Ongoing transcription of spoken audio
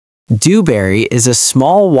Dewberry is a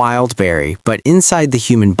small wild berry, but inside the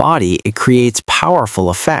human body, it creates powerful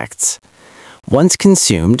effects. Once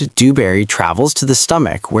consumed, dewberry travels to the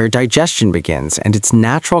stomach where digestion begins and its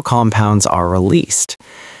natural compounds are released.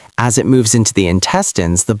 As it moves into the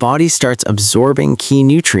intestines, the body starts absorbing key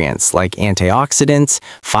nutrients like antioxidants,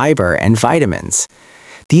 fiber, and vitamins.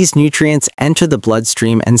 These nutrients enter the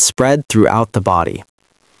bloodstream and spread throughout the body.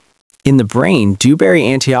 In the brain, dewberry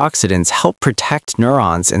antioxidants help protect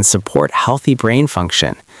neurons and support healthy brain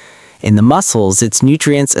function. In the muscles, its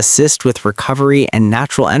nutrients assist with recovery and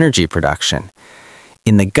natural energy production.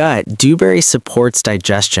 In the gut, dewberry supports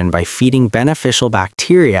digestion by feeding beneficial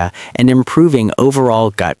bacteria and improving overall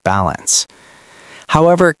gut balance.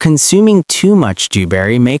 However, consuming too much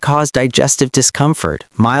dewberry may cause digestive discomfort,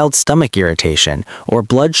 mild stomach irritation, or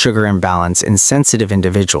blood sugar imbalance in sensitive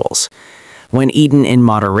individuals. When eaten in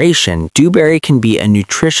moderation, dewberry can be a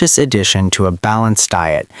nutritious addition to a balanced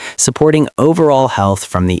diet, supporting overall health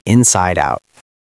from the inside out.